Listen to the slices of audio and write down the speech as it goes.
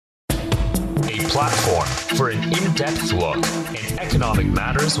platform for an in-depth look in economic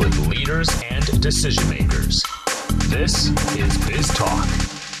matters with leaders and decision makers. This is Biz Talk.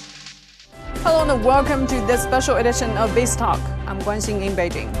 Hello and welcome to this special edition of Biz Talk. I'm Guanxing in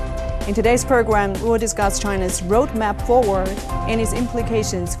Beijing. In today's program, we will discuss China's roadmap forward and its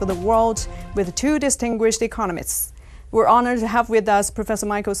implications for the world with two distinguished economists. We're honored to have with us Professor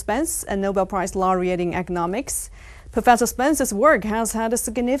Michael Spence, a Nobel Prize laureate in economics. Professor Spence's work has had a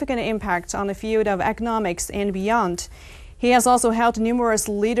significant impact on the field of economics and beyond. He has also held numerous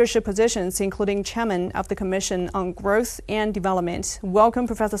leadership positions, including chairman of the Commission on Growth and Development. Welcome,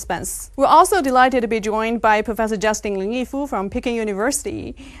 Professor Spence. We're also delighted to be joined by Professor Justin Lin Yifu from Peking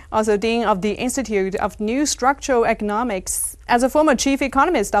University, also Dean of the Institute of New Structural Economics. As a former chief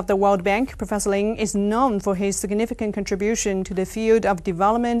economist of the World Bank, Professor Lin is known for his significant contribution to the field of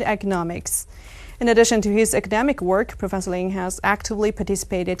development economics. In addition to his academic work, Professor Lin has actively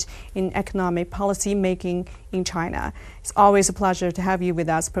participated in economic policy making in China. It's always a pleasure to have you with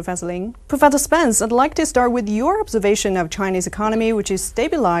us, Professor Lin. Professor Spence, I'd like to start with your observation of China's economy, which is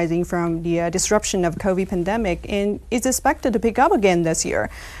stabilizing from the disruption of COVID pandemic and is expected to pick up again this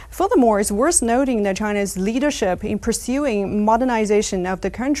year. Furthermore, it's worth noting that China's leadership in pursuing modernization of the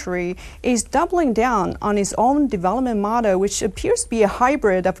country is doubling down on its own development model, which appears to be a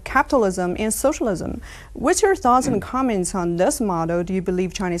hybrid of capitalism and socialism. What's your thoughts and comments on this model? Do you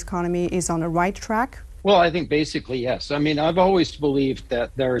believe China's economy is on the right track? Well, I think basically, yes. I mean, I've always believed that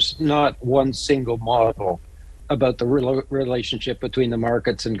there's not one single model about the relationship between the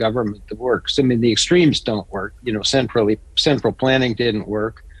markets and government that works. I mean, the extremes don't work. Central planning didn't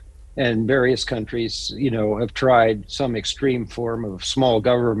work. And various countries, have tried some extreme form of small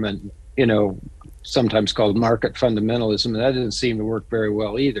government, sometimes called market fundamentalism. And that didn't seem to work very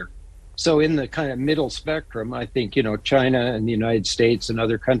well either. So in the kind of middle spectrum, I think, China and the United States and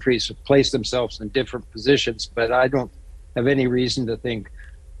other countries have placed themselves in different positions, but I don't have any reason to think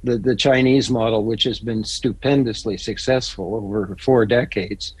that the Chinese model, which has been stupendously successful over 4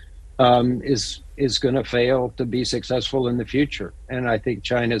 decades, is going to fail to be successful in the future. And I think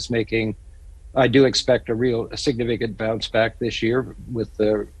China's I do expect a significant bounce back this year with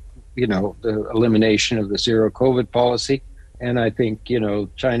the elimination of the zero COVID policy. And I think,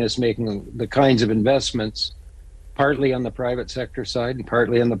 China's making the kinds of investments, partly on the private sector side and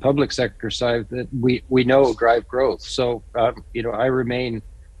partly on the public sector side, that we know drive growth. So,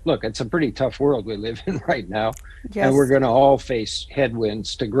 look, it's a pretty tough world we live in right now. Yes. And we're going to all face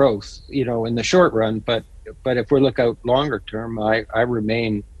headwinds to growth, in the short run. But if we look out longer term, I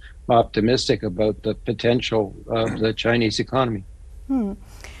remain optimistic about the potential of the Chinese economy.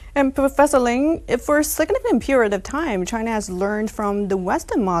 And Professor Lin, for a significant period of time, China has learned from the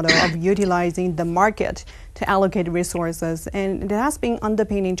Western model of utilizing the market to allocate resources, and it has been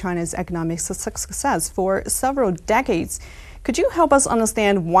underpinning China's economic success for several decades. Could you help us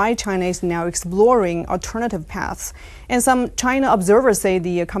understand why China is now exploring alternative paths? And some China observers say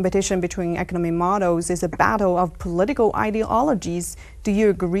the competition between economic models is a battle of political ideologies. Do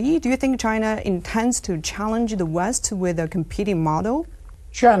you agree? Do you think China intends to challenge the West with a competing model?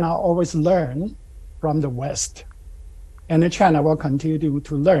 China always learns from the West, and China will continue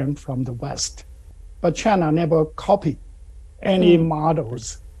to learn from the West. But China never copied any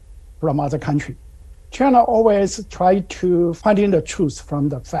models from other countries. China always tried to find the truth from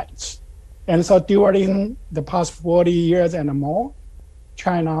the facts. And so during the past 40 years and more,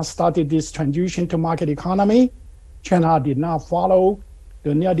 China started this transition to market economy. China did not follow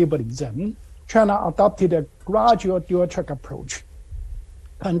the neoliberalism. China adopted a gradual dual-track approach,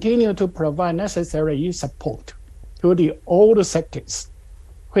 continue to provide necessary support to the old sectors,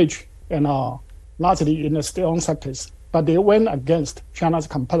 which largely in the state-owned sectors, but they went against China's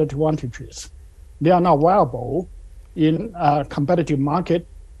competitive advantages. They are not viable in a competitive market,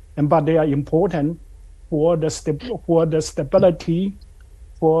 but they are important for the stability,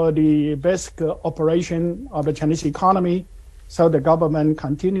 for the basic operation of the Chinese economy. So the government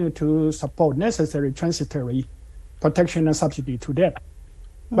continue to support necessary transitory protection and subsidy to them.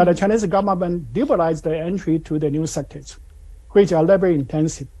 But the Chinese government liberalized the entry to the new sectors, which are labor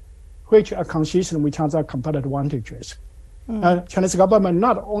intensive, which are consistent with China's competitive advantages. Chinese government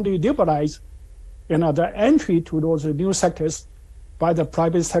not only liberalized the entry to those new sectors by the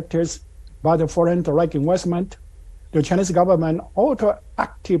private sectors, by the foreign direct investment, the Chinese government also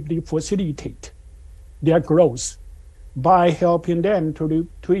actively facilitate their growth by helping them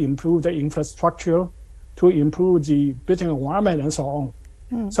to improve the infrastructure, to improve the business environment and so on.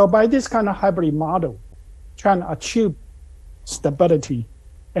 So by this kind of hybrid model, China achieved stability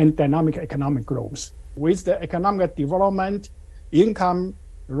and dynamic economic growth. With the economic development, income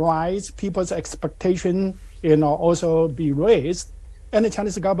rise, people's expectation, also be raised, and the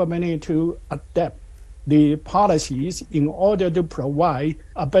Chinese government need to adapt the policies in order to provide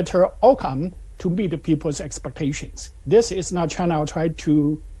a better outcome to meet the people's expectations. This is not China try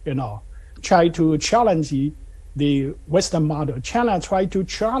to challenge the Western model. China try to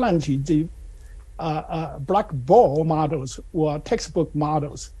challenge the blackboard models or textbook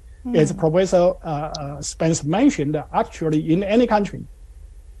models. As Professor Spence mentioned, actually in any country,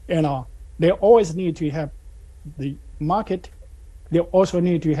 they always need to have the market. They also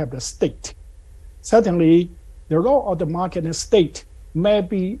need to have the state. Certainly, the role of the market and state may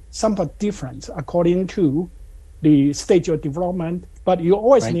be somewhat different according to the stage of development, but you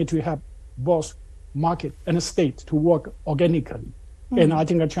always need to have both market and state to work organically. And I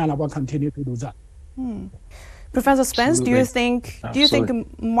think China will continue to do that. Professor Spence, Absolutely. do you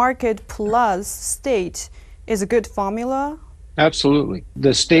think market plus state is a good formula? Absolutely.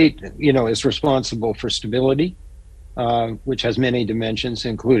 The state, is responsible for stability, which has many dimensions,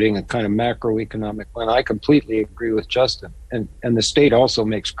 including a kind of macroeconomic one. I completely agree with Justin. And the state also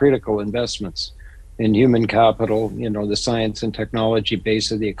makes critical investments in human capital, the science and technology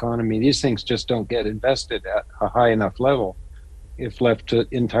base of the economy. These things just don't get invested at a high enough level if left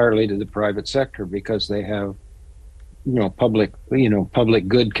entirely to the private sector, because they have, public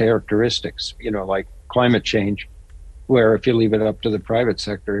good characteristics, like climate change, where if you leave it up to the private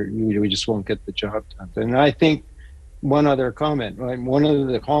sector, we just won't get the job done. And I think one other comment, one of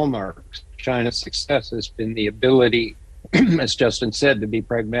the hallmarks of China's success has been the ability, as Justin said, to be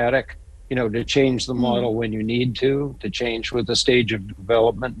pragmatic, to change the model when you need to change with the stage of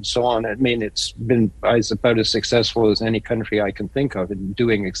development and so on. I mean, it's been about as successful as any country I can think of in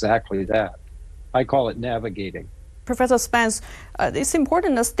doing exactly that. I call it navigating. Professor Spence, it's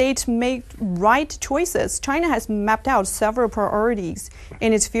important the state make right choices. China has mapped out several priorities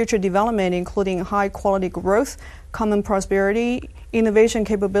in its future development, including high quality growth, common prosperity, innovation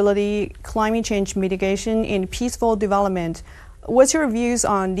capability, climate change mitigation, and peaceful development. What's your views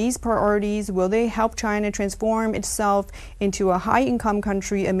on these priorities? Will they help China transform itself into a high-income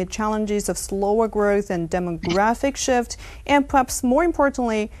country amid challenges of slower growth and demographic shift, and perhaps more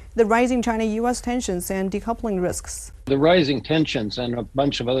importantly, the rising China-U.S. tensions and decoupling risks? The rising tensions and a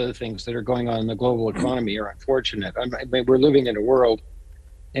bunch of other things that are going on in the global economy are unfortunate. I mean, we're living in a world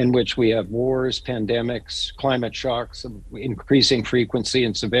in which we have wars, pandemics, climate shocks of increasing frequency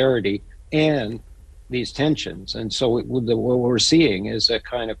and severity, and these tensions. And so what we're seeing is a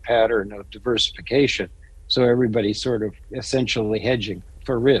kind of pattern of diversification. So everybody's sort of essentially hedging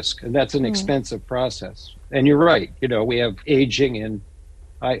for risk. And that's an expensive process. And you're right, we have aging in,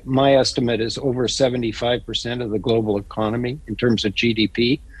 my estimate is over 75% of the global economy in terms of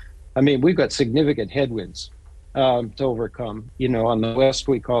GDP. I mean, we've got significant headwinds to overcome. On the West,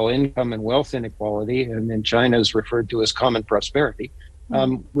 we call income and wealth inequality, and in China is referred to as common prosperity.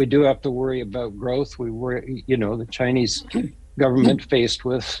 We do have to worry about growth. We worry, the Chinese government faced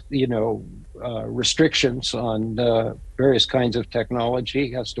with, restrictions on various kinds of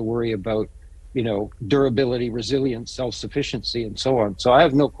technology has to worry about, durability, resilience, self-sufficiency, and so on. So I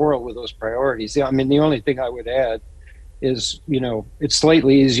have no quarrel with those priorities. I mean, the only thing I would add is, it's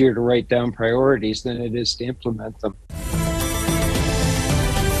slightly easier to write down priorities than it is to implement them.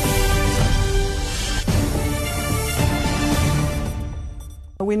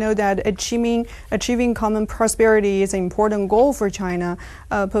 We know that achieving common prosperity is an important goal for China.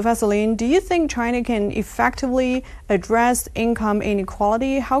 Professor Lin, do you think China can effectively address income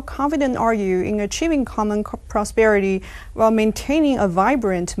inequality? How confident are you in achieving common prosperity while maintaining a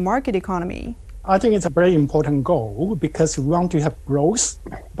vibrant market economy? I think it's a very important goal because we want to have growth,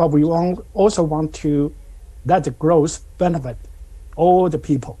 but we also want to let the growth benefit all the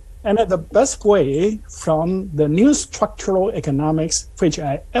people. And the best way from the new structural economics, which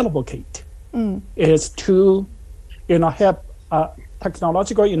I advocate, is to have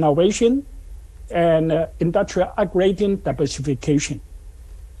technological innovation and industrial upgrading diversification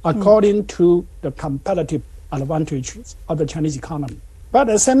according to the competitive advantages of the Chinese economy. But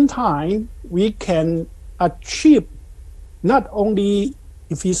at the same time, we can achieve not only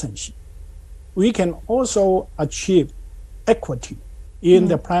efficiency, we can also achieve equity in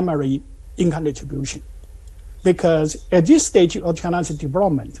the primary income distribution. Because at this stage of China's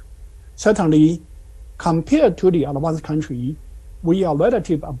development, certainly compared to the advanced country, we are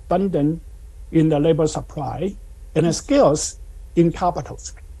relatively abundant in the labor supply and skills in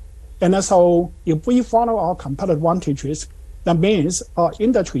capitals. And so if we follow our competitive advantages, that means our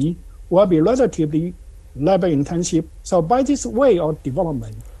industry will be relatively labor intensive. So by this way of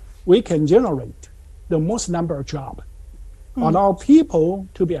development, we can generate the most number of jobs. allow people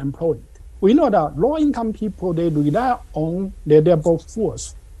to be employed. We know that low-income people, they rely on their labor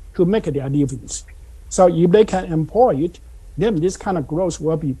force to make their livings. So if they can employ it, then this kind of growth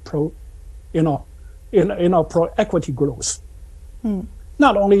will be pro-equity growth.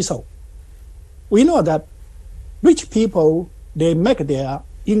 Not only so, we know that rich people, they make their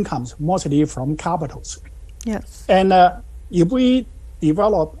incomes mostly from capitals. Yes. And if we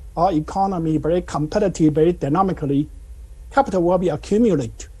develop our economy very competitive, very dynamically, capital will be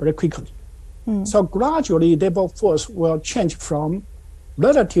accumulated very quickly. So gradually, labor force will change from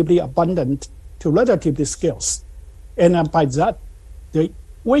relatively abundant to relatively scarce. And by that, the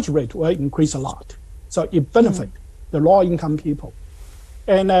wage rate will increase a lot. So it benefits the low-income people.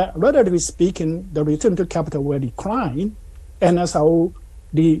 And relatively speaking, the return to capital will decline. And so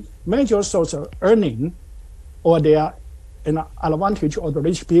the major source of earning or their advantage of the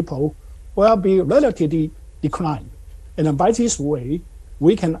rich people will be relatively declined. And by this way,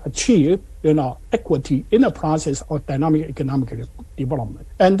 we can achieve equity in the process of dynamic economic development.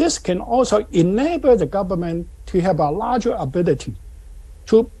 And this can also enable the government to have a larger ability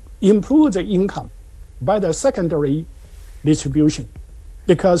to improve the income by the secondary distribution.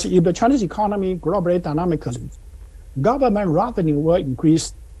 Because if the Chinese economy grows very dynamically, government revenue will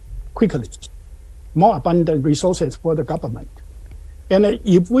increase quickly, more abundant resources for the government. And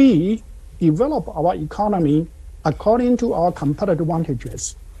if we develop our economy according to our competitive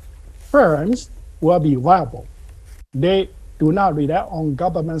advantages, firms will be viable. They do not rely on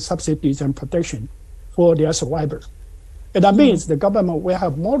government subsidies and protection for their survival. And that means the government will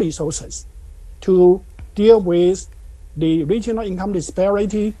have more resources to deal with the regional income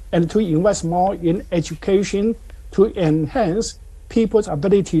disparity and to invest more in education to enhance people's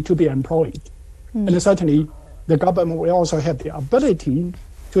ability to be employed. And certainly, the government will also have the ability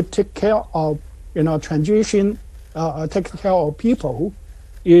to take care of, transition, take care of people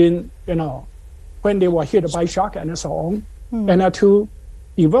in, when they were hit by shock and so on, and to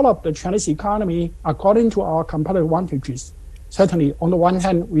develop the Chinese economy according to our competitive advantages. Certainly, on the one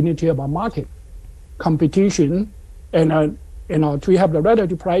hand, we need to have a market competition, and to have the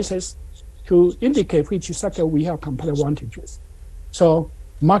relative prices to indicate which sector we have competitive advantages. So,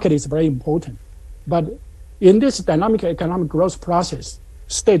 market is very important. But in this dynamic economic growth process,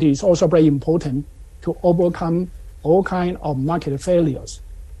 state is also very important to overcome all kinds of market failures.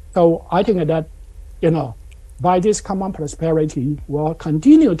 So I think that, by this common prosperity, we'll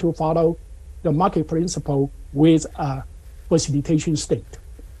continue to follow the market principle with a facilitation state.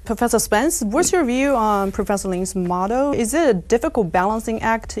 Professor Spence, what's your view on Professor Lin's motto? Is it a difficult balancing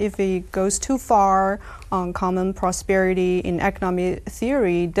act if it goes too far on common prosperity in economic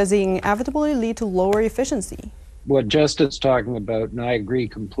theory? Does it inevitably lead to lower efficiency? What Justin's talking about, and I agree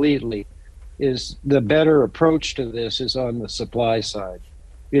completely, is the better approach to this is on the supply side,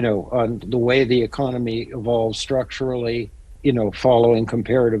 on the way the economy evolves structurally, following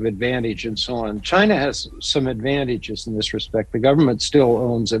comparative advantage and so on. China has some advantages in this respect. The government still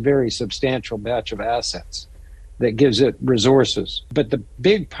owns a very substantial batch of assets that gives it resources. But the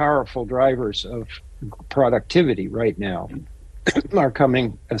big, powerful drivers of productivity right now are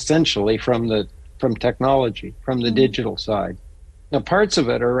coming essentially from technology, from the digital side. Now, parts of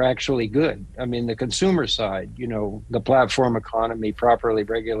it are actually good. I mean, the consumer side, the platform economy properly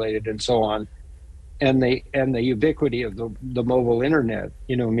regulated and so on, and the ubiquity of the mobile internet,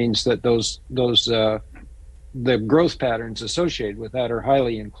 means that the growth patterns associated with that are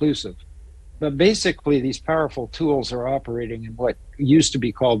highly inclusive. But basically, these powerful tools are operating in what used to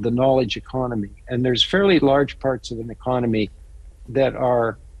be called the knowledge economy, and there's fairly large parts of an economy that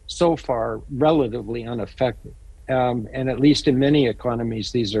are so far relatively unaffected. And at least in many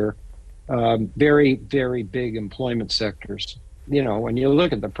economies, these are very, very big employment sectors. When you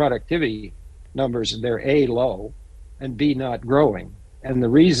look at the productivity numbers, they're A, low, and B, not growing. And the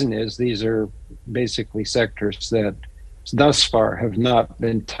reason is these are basically sectors that thus far have not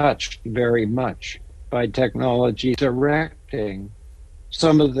been touched very much by technology, directing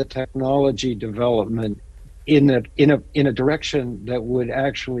some of the technology development in a direction that would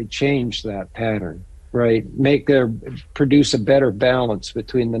actually change that pattern. Right, produce a better balance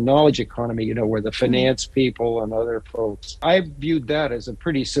between the knowledge economy, where the finance people and other folks. I viewed that as a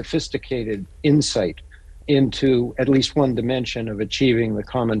pretty sophisticated insight into at least one dimension of achieving the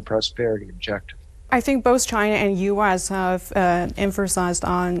common prosperity objective. I think both China and U.S. have emphasized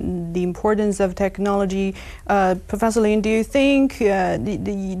on the importance of technology. Professor Lin, do you think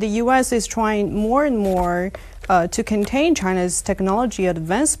the U.S. is trying more and more to contain China's technology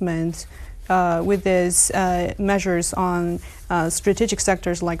advancement with these measures on strategic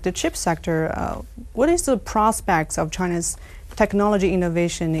sectors like the chip sector, what is the prospects of China's technology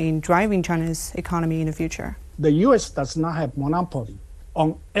innovation in driving China's economy in the future? The U.S. does not have monopoly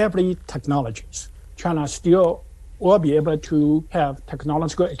on every technologies. China still will be able to have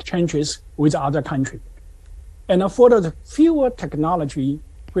technological exchanges with other countries. And for the fewer technology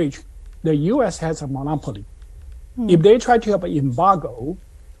which the U.S. has a monopoly, if they try to have an embargo,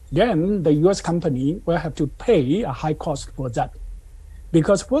 then the U.S. company will have to pay a high cost for that.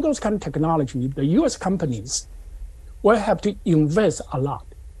 Because for those kind of technology, the U.S. companies will have to invest a lot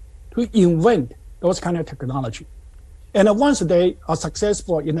to invent those kind of technology. And once they are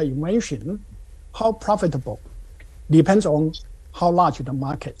successful in the invention, how profitable depends on how large the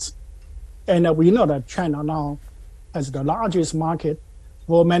markets. And we know that China now has the largest market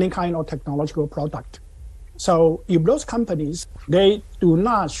for many kind of technological product. So if those companies, they do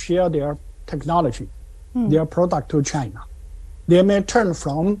not share their technology, their product to China, they may turn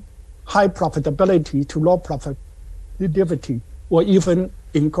from high profitability to low profitability or even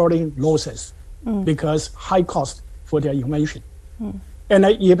incurring losses because high cost for their invention. And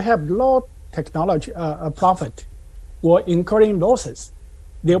if you have low technology profit or incurring losses,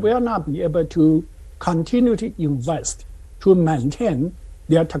 they will not be able to continue to invest to maintain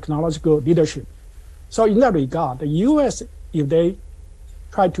their technological leadership. So in that regard, the U.S., if they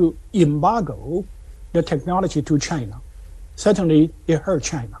try to embargo the technology to China, certainly it hurt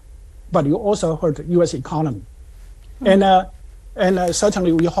China, but it also hurt the U.S. economy. And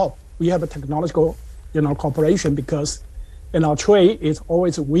certainly we hope we have a technological, cooperation because, trade is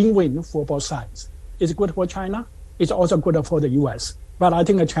always a win-win for both sides. It's good for China. It's also good for the U.S. But I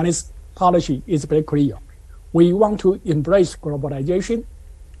think the Chinese policy is very clear. We want to embrace globalization.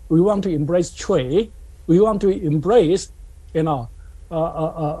 We want to embrace trade. We want to embrace,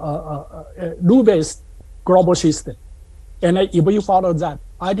 rule-based global system. And if we follow that,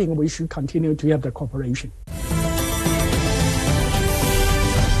 I think we should continue to have the cooperation.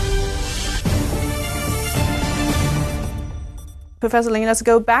 Professor Lin, let's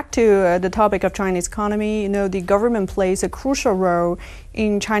go back to the topic of Chinese economy. The government plays a crucial role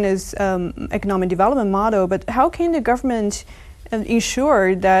in China's economic development model, but how can the government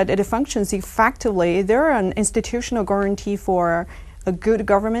ensure that it functions effectively? Is there an institutional guarantee for a good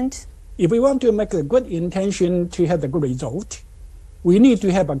government? If we want to make a good intention to have a good result, we need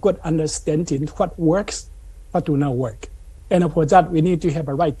to have a good understanding what works, what do not work. And for that, we need to have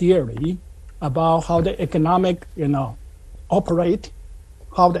a right theory about how the economic, operate,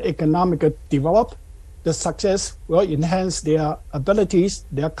 how the economic develop. The success will enhance their abilities,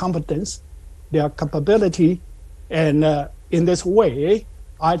 their competence, their capability. And in this way,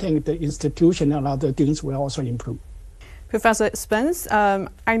 I think the institution and other things will also improve. Professor Spence,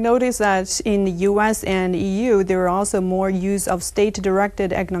 I noticed that in the US and EU, there are also more use of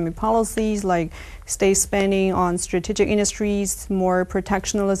state-directed economic policies like state spending on strategic industries, more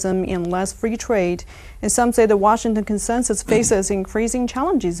protectionism, and less free trade. And some say the Washington Consensus faces increasing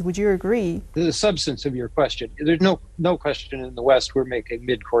challenges. Would you agree? The substance of your question, there's no question in the West we're making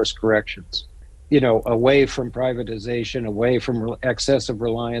mid-course corrections. Away from privatization, away from excessive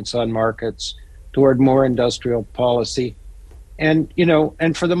reliance on markets, toward more industrial policy. And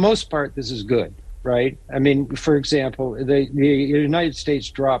for the most part, this is good, right? I mean, for example, the United States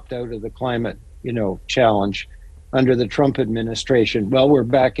dropped out of the climate, challenge under the Trump administration. Well, we're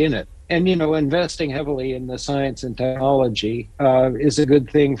back in it. And, investing heavily in the science and technology is a good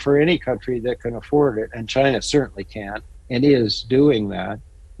thing for any country that can afford it. And China certainly can and is doing that.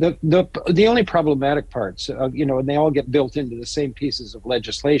 The only problematic parts, and they all get built into the same pieces of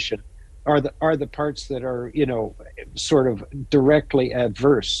legislation, are the parts that are, sort of directly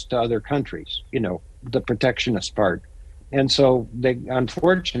adverse to other countries, the protectionist part. And so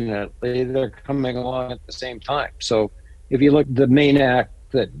unfortunately, they're coming along at the same time. So if you look at the main act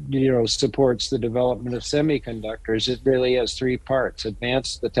that, supports the development of semiconductors, it really has three parts: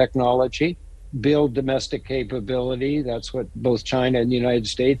 advance the technology, build domestic capability. That's what both China and the United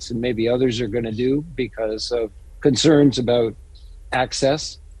States and maybe others are going to do because of concerns about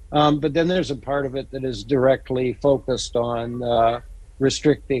access. But then there's a part of it that is directly focused on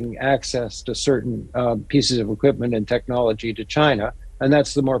restricting access to certain pieces of equipment and technology to China. And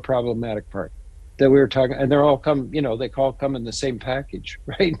that's the more problematic part that we were talking. And they're all they all come in the same package,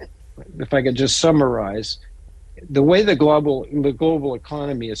 right? If I could just summarize, the way the global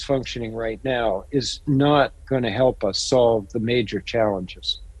economy is functioning right now is not going to help us solve the major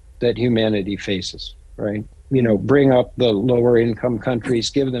challenges that humanity faces, right? Bring up the lower income countries,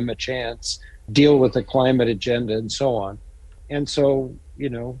 give them a chance, deal with the climate agenda and so on. And so,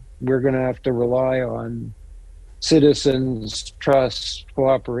 we're going to have to rely on citizens, trust,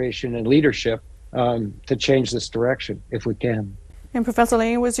 cooperation, and leadership to change this direction if we can. And Professor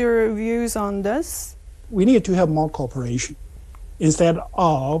Lin, what's your views on this? We need to have more cooperation instead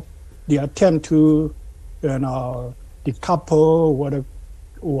of the attempt to decouple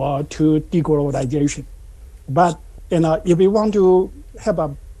or to deglobalization. But if we want to have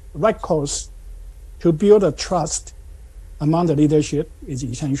a right course to build a trust among the leadership is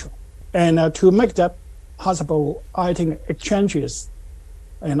essential. And to make that possible, I think exchanges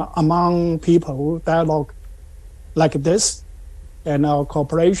among people, dialogue like this, and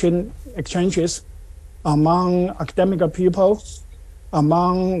cooperation exchanges among academic people,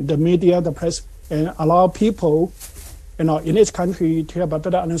 among the media, the press, and allow people in this country to have a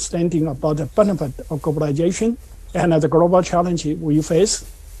better understanding about the benefit of globalization and the global challenge we face.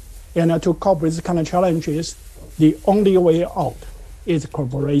 And to cope with this kind of challenges, the only way out is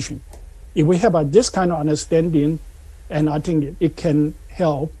cooperation. If we have this kind of understanding, and I think it can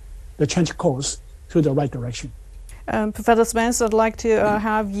help the change course to the right direction. Professor Spence, I'd like to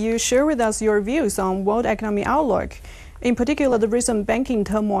have you share with us your views on world economic outlook. In particular, the recent banking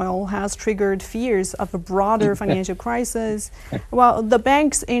turmoil has triggered fears of a broader financial crisis. Well, the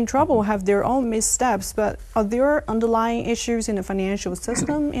banks in trouble have their own missteps, but are there underlying issues in the financial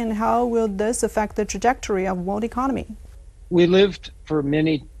system, and how will this affect the trajectory of world economy? We lived for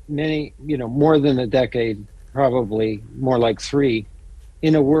many, more than a decade, probably more like 3,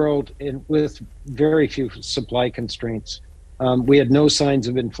 in a world with very few supply constraints. We had no signs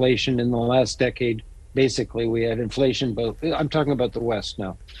of inflation in the last decade. Basically, we had inflation, but I'm talking about the West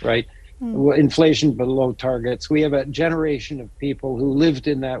now, right? Inflation below targets. We have a generation of people who lived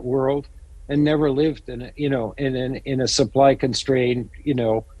in that world and never lived in a supply constrained,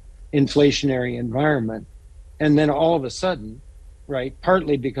 inflationary environment. And then all of a sudden, right,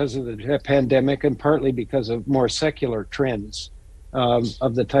 partly because of the pandemic and partly because of more secular trends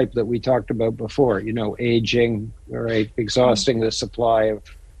of the type that we talked about before, aging, right, exhausting the supply of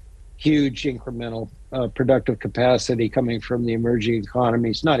huge incremental productive capacity coming from the emerging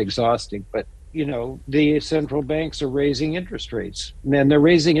economies, not exhausting, but the central banks are raising interest rates. And they're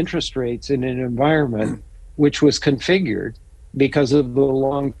raising interest rates in an environment which was configured because of the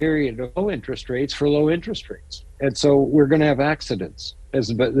long period of low interest rates for low interest rates. And so we're going to have accidents as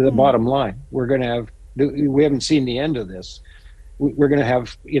the bottom line. We're going to have, we haven't seen the end of this. We're going to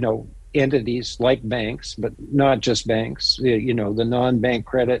have, entities like banks, but not just banks, the non-bank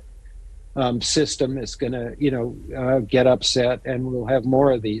credit system is going to, get upset, and we'll have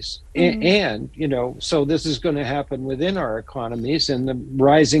more of these. And, so this is going to happen within our economies, and the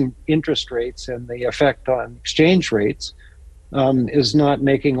rising interest rates and the effect on exchange rates is not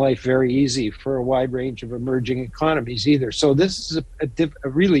making life very easy for a wide range of emerging economies either. So this is a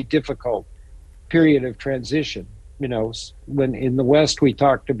really difficult period of transition. When in the West we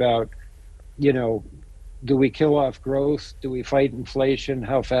talked about, do we kill off growth? Do we fight inflation?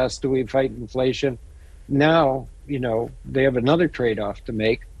 How fast do we fight inflation? Now, they have another trade-off to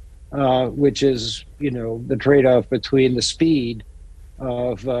make, which is, the trade-off between the speed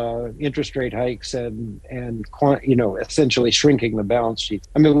of interest rate hikes and essentially shrinking the balance sheet.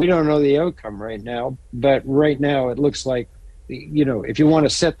 I mean, we don't know the outcome right now, but right now it looks like, if you want to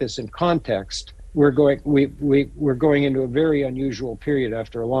set this in context, we're going into a very unusual period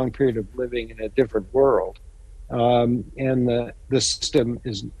after a long period of living in a different world, and the system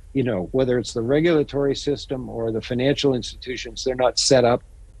is, whether it's the regulatory system or the financial institutions, they're not set up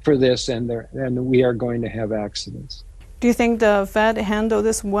for this, and we are going to have accidents. Do you think the Fed handled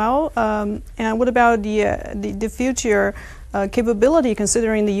this well? And what about the future capability,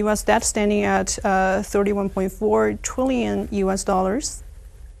 considering the U.S. debt standing at $31.4 trillion US?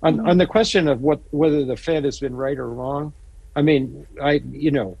 On the question of whether the Fed has been right or wrong, I mean,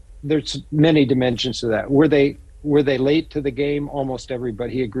 there's many dimensions to that. Were they late to the game? Almost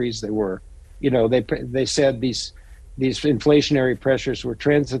everybody agrees they were. They said these inflationary pressures were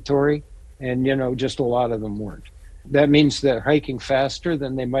transitory, and just a lot of them weren't. That means they're hiking faster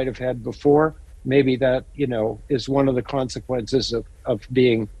than they might have had before. Maybe that is one of the consequences of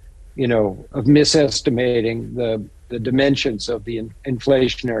being, of misestimating the dimensions of the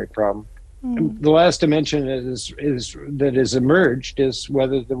inflationary problem. The last dimension that has emerged is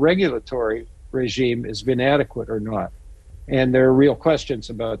whether the regulatory regime has been adequate or not. And there are real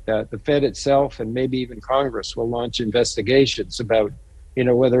questions about that. The Fed itself and maybe even Congress will launch investigations about,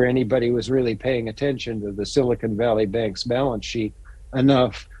 whether anybody was really paying attention to the Silicon Valley Bank's balance sheet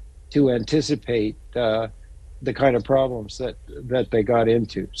enough to anticipate the kind of problems that they got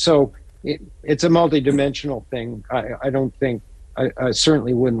into. So it's a multidimensional thing. I don't think I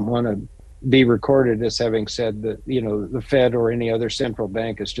certainly wouldn't want to be recorded as having said that, the Fed or any other central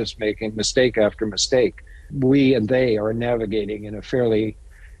bank is just making mistake after mistake. We and they are navigating in a fairly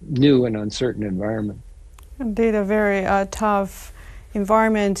new and uncertain environment. Indeed, a very tough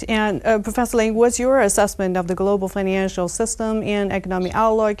environment. And Professor Ling, what's your assessment of the global financial system and economic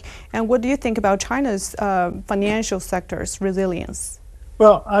outlook? And what do you think about China's financial sector's resilience?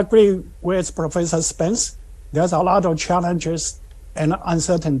 Well, I agree with Professor Spence. There's a lot of challenges and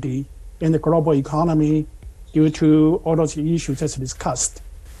uncertainty in the global economy due to all those issues just discussed.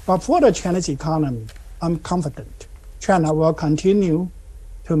 But for the Chinese economy, I'm confident China will continue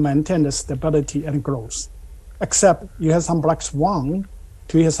to maintain the stability and growth, except you have some black swan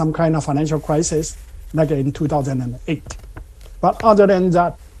to have some kind of financial crisis like in 2008. But other than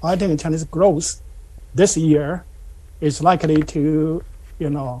that, I think Chinese growth this year is likely to,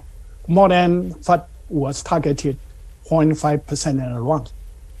 more than what was targeted, 0.5% and around.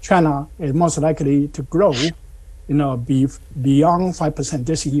 China is most likely to grow, be beyond 5%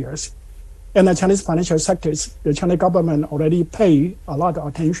 this year. And the Chinese financial sectors, the Chinese government already pay a lot of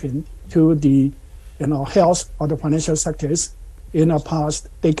attention to the, health of the financial sectors in the past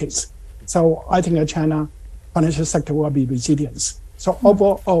decades. So I think the China financial sector will be resilient. So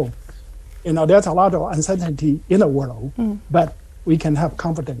overall, there's a lot of uncertainty in the world, but we can have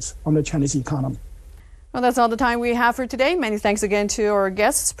confidence on the Chinese economy. Well, that's all the time we have for today. Many thanks again to our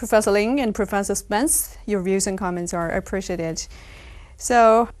guests, Professor Ling and Professor Spence. Your views and comments are appreciated.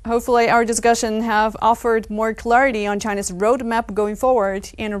 So hopefully our discussion have offered more clarity on China's roadmap going forward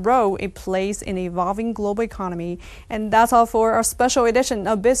and a role it plays in the evolving global economy. And that's all for our special edition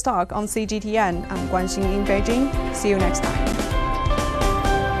of Biz Talk on CGTN. I'm Guanxin in Beijing. See you next time.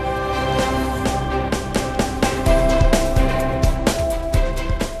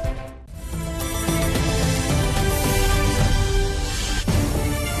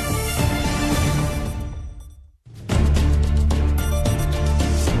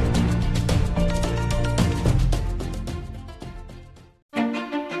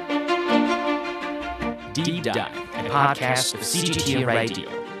 Deep Dive, a podcast of CGTN Radio.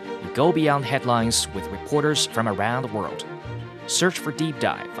 We go beyond headlines with reporters from around the world. Search for Deep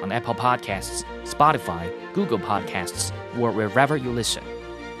Dive on Apple Podcasts, Spotify, Google Podcasts, or wherever you listen.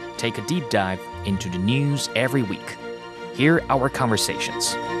 Take a deep dive into the news every week. Hear our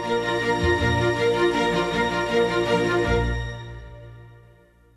conversations.